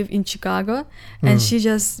 She lived in Chicago, and she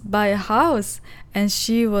just buy a house, and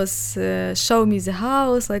she was show me the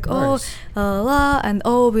house, like, nice. And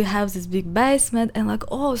we have this big basement, and like,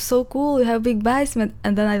 oh, so cool, we have big basement.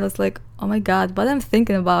 And then I was like, oh my God, what I'm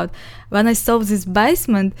thinking about when I saw this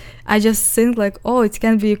basement, I just think like, oh, it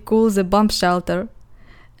can be cool, the bomb shelter.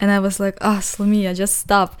 And I was like, Solomia, just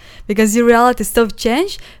stop. Because your reality so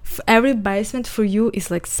changed. Every basement for you is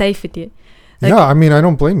like safety. Like, yeah, I mean, I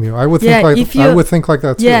don't blame you. I would think I would think like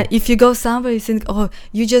that too. Yeah, if you go somewhere, you think,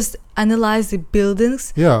 you just analyze the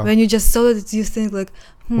buildings. Yeah. When you just saw it, you think like,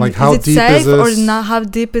 like how is it deep safe is this? or not? How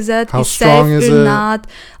deep is it? How is strong safe is or it? not?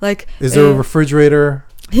 Like, is there a refrigerator?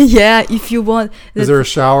 Yeah, if you want. Is there a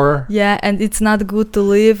shower? Yeah, and it's not good to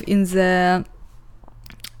live in the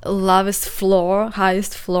highest floor,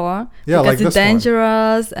 yeah, because like it's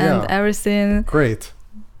dangerous one. and everything. Great.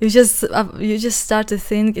 You just start to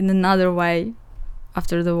think in another way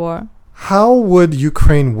after the war. How would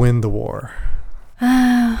Ukraine win the war?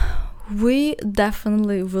 We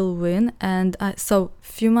definitely will win, and so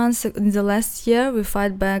few months in the last year we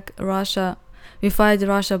fight Russia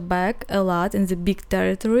back a lot in the big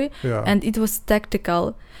territory, and it was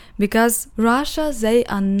tactical, because Russia, they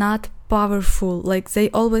are not powerful. Like, they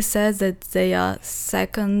always said that they are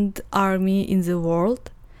second army in the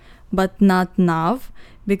world, but not now,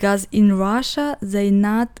 because in Russia they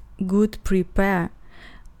not good prepare,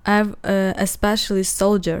 especially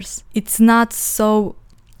soldiers. It's not so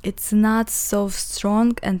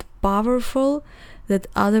strong and powerful that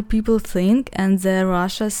other people think, and the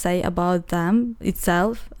Russia say about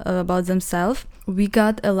themselves. We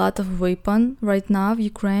got a lot of weapon right now,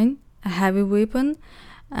 Ukraine, a heavy weapon.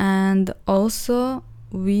 And also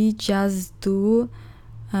we just do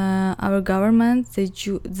our government,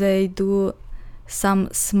 they do some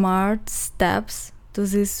smart steps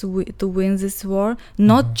to win this war,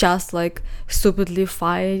 not just like stupidly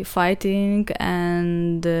fighting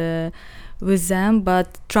and with them,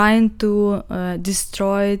 but trying to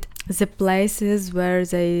destroy the places where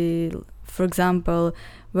they, for example,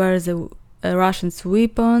 where the Russians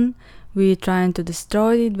weapon, we trying to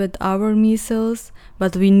destroy it with our missiles,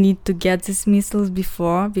 but we need to get these missiles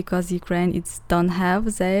before, because Ukraine don't have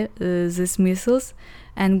these missiles,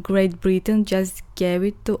 and Great Britain just gave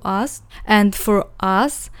it to us. And for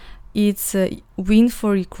us, it's a win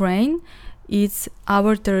for Ukraine. It's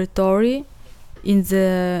our territory in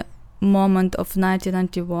the moment of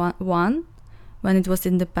 1991 when it was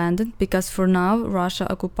independent, because for now Russia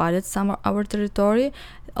occupied some of our territory.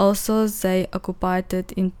 Also, they occupied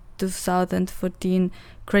it in 2014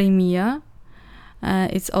 Crimea.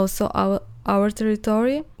 It's also our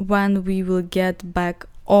territory. When we will get back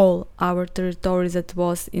all our territory that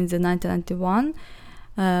was in the 1991,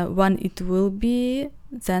 when it will be,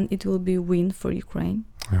 then it will be win for Ukraine.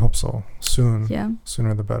 I hope so. Soon. Yeah.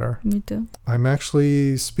 Sooner the better. Me too. I'm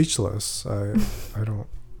actually speechless. I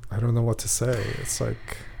don't know what to say. It's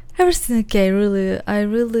like everything okay, really. I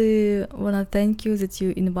really want to thank you that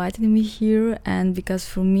you invited me here, and because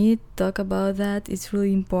for me talk about that is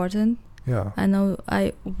really important. Yeah. I know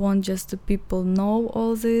I want just to people know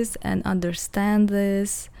all this and understand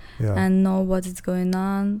this, and know what is going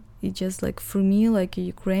on. It's just like, for me, like a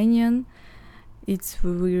Ukrainian, it's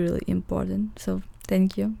really, really important. So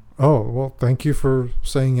thank you. Oh, well, thank you for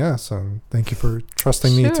saying yes, and thank you for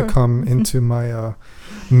trusting me to come into my $1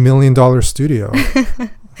 million studio.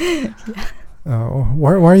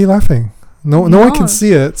 Why are you laughing? No one can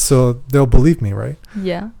see it, so they'll believe me, right?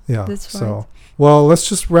 Yeah, that's right. So, well, let's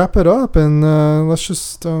just wrap it up, and let's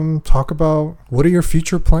just talk about, what are your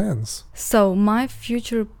future plans? So my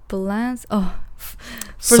future plans,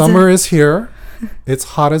 summer is here. It's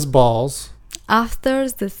hot as balls. After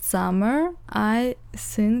the summer, I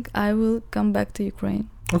think I will come back to Ukraine.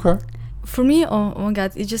 Okay. For me, oh my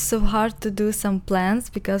God, it's just so hard to do some plans,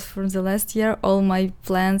 because from the last year, all my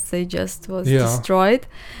plans, they just was destroyed.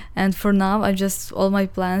 And for now, all my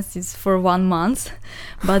plans is for 1 month.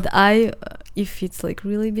 But if it's like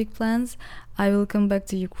really big plans, I will come back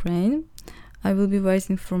to Ukraine. I will be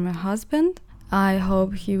waiting for my husband. I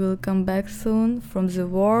hope he will come back soon from the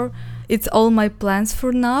war. It's all my plans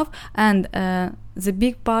for now, and the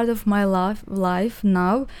big part of my life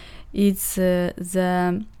now, it's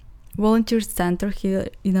the volunteer center here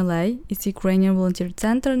in LA. It's Ukrainian volunteer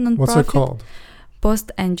center, non-profit. What's it called?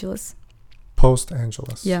 Post Angeles. Post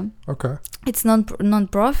Angeles. Yeah. Okay. It's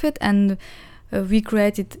non-profit, and we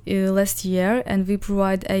created last year, and we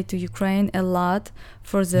provide aid to Ukraine a lot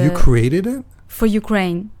for the. You created it? For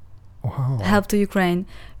Ukraine. Wow. Help to Ukraine,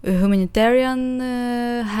 humanitarian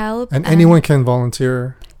help. And anyone can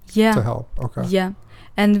volunteer yeah, to help. Okay. Yeah,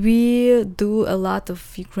 and we do a lot of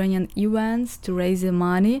Ukrainian events to raise the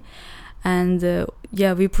money, and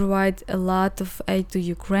we provide a lot of aid to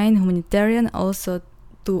Ukraine, humanitarian, also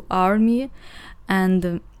to army,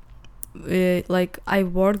 and I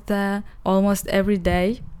work there almost every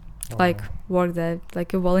day, work there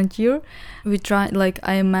like a volunteer. We try,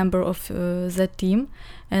 I am a member of the team,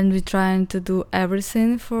 and we're trying to do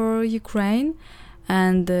everything for Ukraine,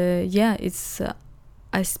 and it's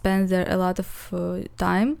I spend there a lot of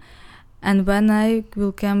time, and when I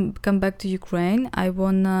will come back to Ukraine, I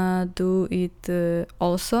wanna do it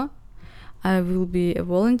also. I will be a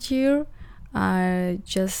volunteer. I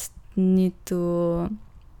just need to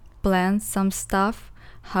plan some stuff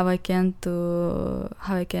how I can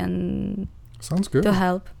Sounds good. to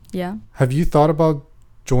help. Yeah. Have you thought about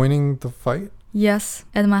joining the fight? Yes,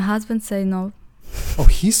 and my husband said no. Oh,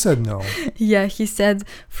 he said no. Yeah, he said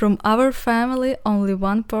from our family only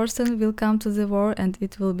one person will come to the war, and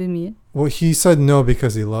it will be me. Well, he said no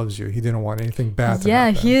because he loves you. He didn't want anything bad to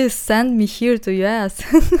happen. Yeah, he sent me here to US.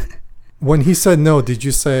 When he said no, did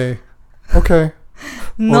you say, okay?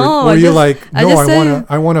 No. Or were you like, no,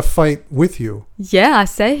 I want to fight with you? Yeah, I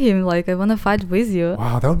say him I want to fight with you.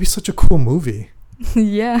 Wow, that would be such a cool movie.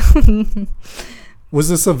 Yeah. Was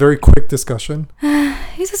this a very quick discussion?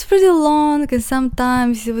 It was pretty long, and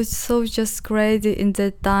sometimes it was so just crazy in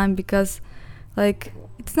that time because,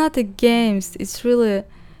 it's not a game. It's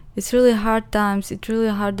really hard times. It's really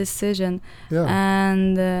a hard decision. Yeah.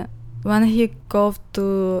 And when he go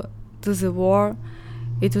to the war,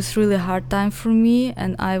 it was really hard time for me,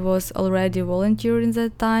 and I was already volunteering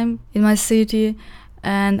that time in my city,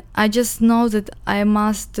 and I just know that I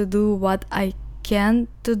must do what I can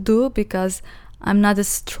to do because I'm not as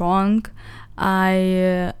strong.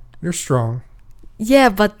 You're strong. Yeah,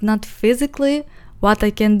 but not physically. What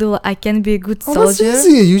I can do, I can be a good soldier. That's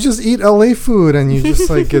easy. You just eat LA food and you just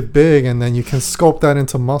get big, and then you can sculpt that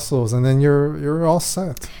into muscles, and then you're all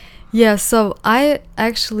set. Yeah, so I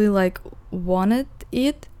actually wanted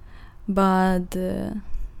it, but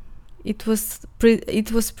it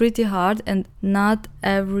was pretty hard, and not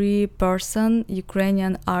every person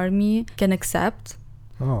Ukrainian army can accept.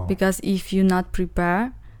 Oh. Because if you not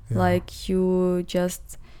prepare,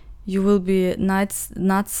 you will be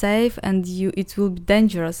not safe, and it will be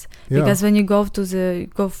dangerous. Yeah. Because when you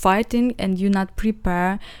go fighting and you not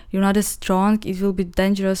prepare, you're not as strong, it will be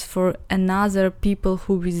dangerous for another people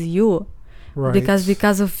who with you. Right.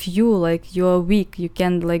 Because of you, you are weak, you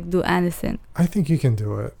can't do anything. I think you can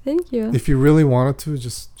do it. Thank you. If you really wanted to,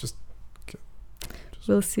 just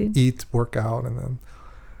we'll see. Eat, work out, and then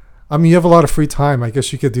you have a lot of free time. I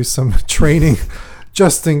guess you could do some training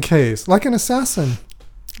just in case, like an assassin.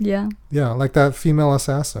 Yeah. Yeah, like that female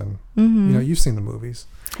assassin. Mm-hmm. You've seen the movies.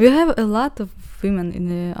 We have a lot of women in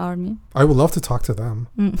the army. I would love to talk to them.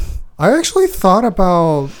 I actually thought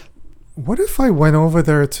about, what if I went over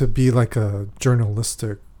there to be a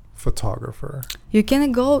journalistic photographer? You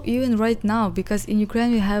can go even right now, because in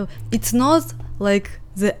Ukraine it's not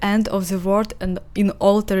the end of the world and in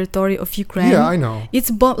all territory of Ukraine. Yeah, I know.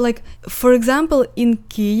 It's for example, in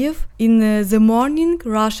Kyiv, in the morning,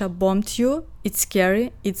 Russia bombed you. It's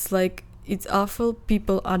scary. It's awful.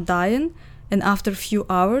 People are dying, and after a few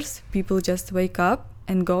hours, people just wake up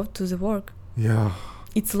and go to the work. Yeah.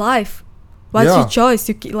 It's life. What's your choice?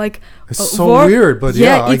 It's so weird, but I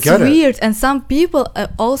get it. It's weird, and some people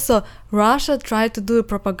also, Russia tried to do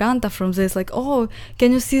propaganda from this, oh,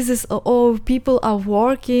 can you see this? Oh, people are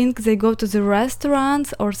working. They go to the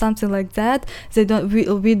restaurants or something like that.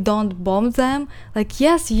 We don't bomb them.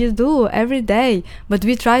 Yes, you do every day, but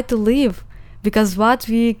we try to live. Because what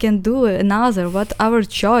we can do what our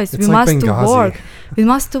choice? It's we must Benghazi. work. We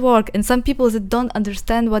must work, and some people that don't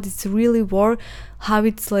understand what it's really war, how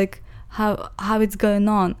it's how it's going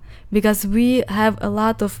on, because we have a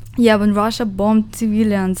lot of when Russia bombed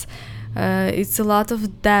civilians, it's a lot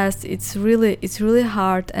of deaths. It's really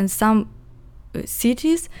hard, and some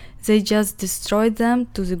cities, they just destroyed them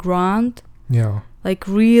to the ground. Yeah,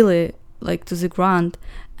 really to the ground,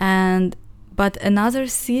 but another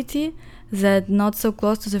city, that not so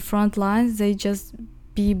close to the front lines, they just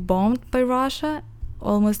be bombed by Russia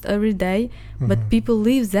almost every day. But people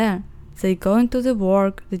live there. They go into the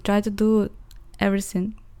work. They try to do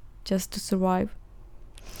everything just to survive.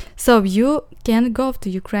 So you can go to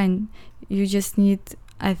Ukraine. You just need,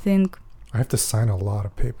 I think... I have to sign a lot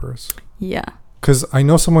of papers. Yeah. Because I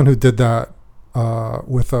know someone who did that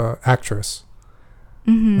with an actress.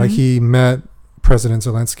 Like he met President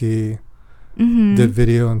Zelensky, did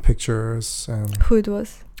video and pictures. And who it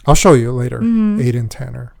was? I'll show you later. Aiden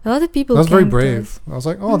Tanner. A lot of people. That was very brave. I was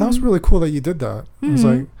like, oh, that was really cool that you did that. I was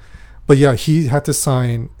like, but yeah, he had to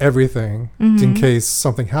sign everything in case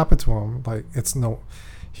something happened to him. Like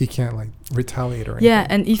he can't like retaliate or anything. Yeah,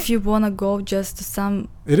 and if you wanna go just to some,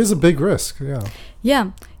 it is a big risk.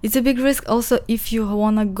 Yeah, it's a big risk. Also, if you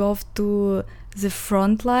wanna go to the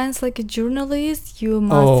front lines like a journalist, you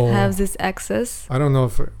must have this access. I don't know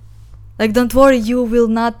if like, don't worry, you will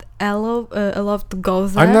not allowed to go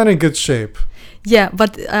there. I'm not in good shape. Yeah,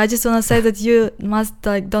 but I just wanna say that you must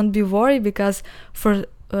don't be worried, because for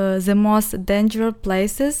the most dangerous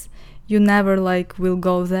places, you never will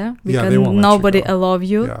go there, because nobody allow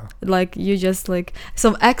you. Yeah. Like, you just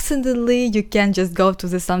so accidentally you can just go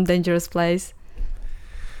to some dangerous place.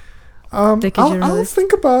 I'll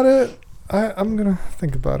think about it. I'm gonna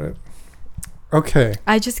think about it. Okay.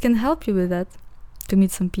 I just can help you with that, to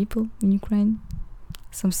meet some people in Ukraine,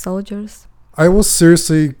 some soldiers. I will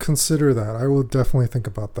seriously consider that. I will definitely think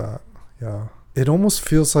about that. Yeah. It almost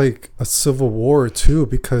feels like a civil war too,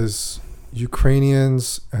 because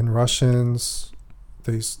Ukrainians and Russians,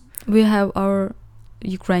 we have our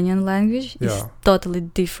Ukrainian language. Yeah. It's totally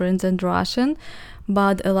different than Russian,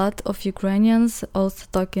 but a lot of Ukrainians also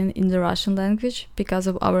talking in the Russian language because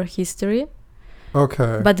of our history.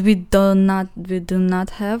 Okay. But we do not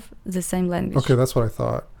have the same language. Okay, that's what I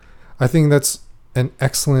thought. I think that's an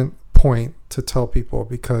excellent point to tell people,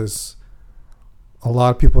 because a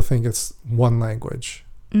lot of people think it's one language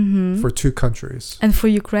for two countries. And for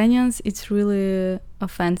Ukrainians, it's really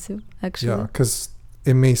offensive, actually. Yeah, because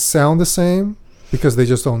it may sound the same because they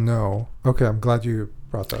just don't know. Okay, I'm glad you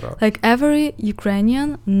brought that up. Like, every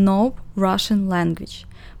Ukrainian know Russian language,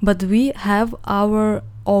 but we have our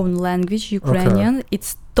own language, Ukrainian. Okay.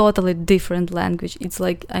 It's totally different language. It's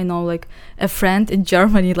like, I know, like a friend in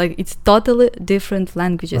Germany, like it's totally different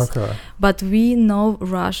languages. Okay. But we know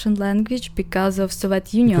Russian language because of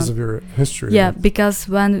Soviet Union. Because of your history. Yeah, because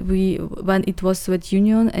when it was Soviet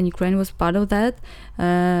Union and Ukraine was part of that,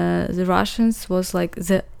 the Russians was like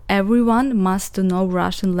everyone must know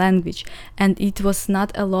Russian language, and it was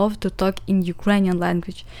not allowed to talk in Ukrainian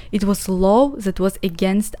language. It was law that was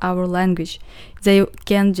against our language.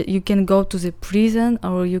 You can go to the prison,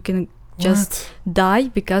 or you can just die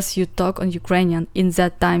because you talk on Ukrainian in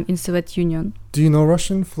that time in Soviet Union. Do you know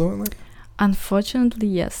Russian fluently? Unfortunately,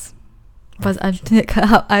 yes. But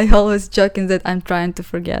I always joking that I'm trying to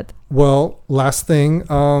forget. Well, last thing,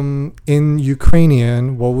 in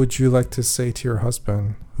Ukrainian, what would you like to say to your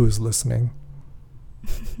husband who's listening?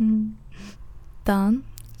 Тан,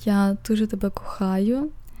 я дуже тебе кохаю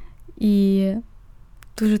і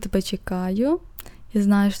дуже тебе чекаю. Я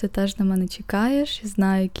знаю, що ти теж на мене чекаєш,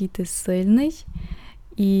 знаю, який ти сильний.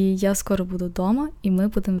 І я скоро буду вдома, і ми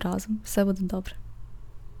будемо разом. Все буде добре.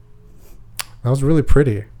 That was really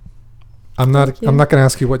pretty. I'm not going to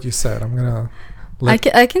ask you what you said. I'm going to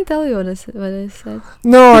I can tell you what I said.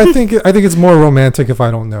 No, I think it's more romantic if I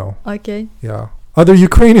don't know. Okay. Yeah. Other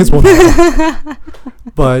Ukrainians will know.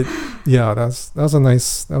 But yeah, that was a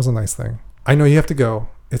nice thing. I know you have to go.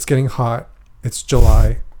 It's getting hot. It's July.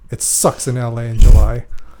 It sucks in LA in July.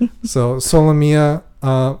 So Solomia.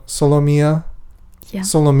 Yeah.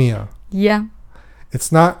 Solomia. Yeah. It's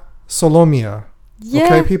not Solomia. Yeah.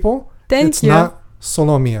 Okay, people? It's not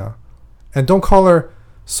Solomia. And don't call her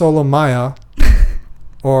Solomia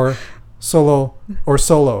or Solo.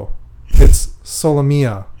 It's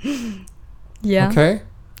Solomia. Yeah. Okay?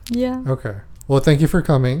 Yeah. Okay. Well, thank you for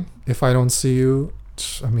coming. If I don't see you,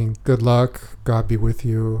 good luck. God be with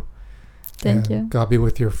you. Thank you. God be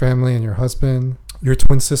with your family and your husband. Your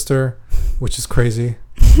twin sister, which is crazy.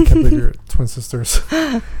 I can't believe you're twin sisters.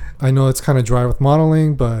 I know it's kind of dry with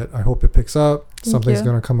modeling, but I hope it picks up. Something's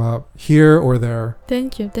going to come up here or there.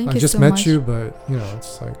 Thank you. Thank you so much. I just met you, but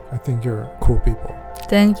it's like, I think you're cool people.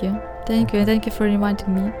 Thank you. Thank you. And thank you for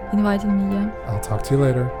inviting me. Yeah. I'll talk to you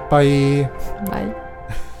later. Bye. Bye.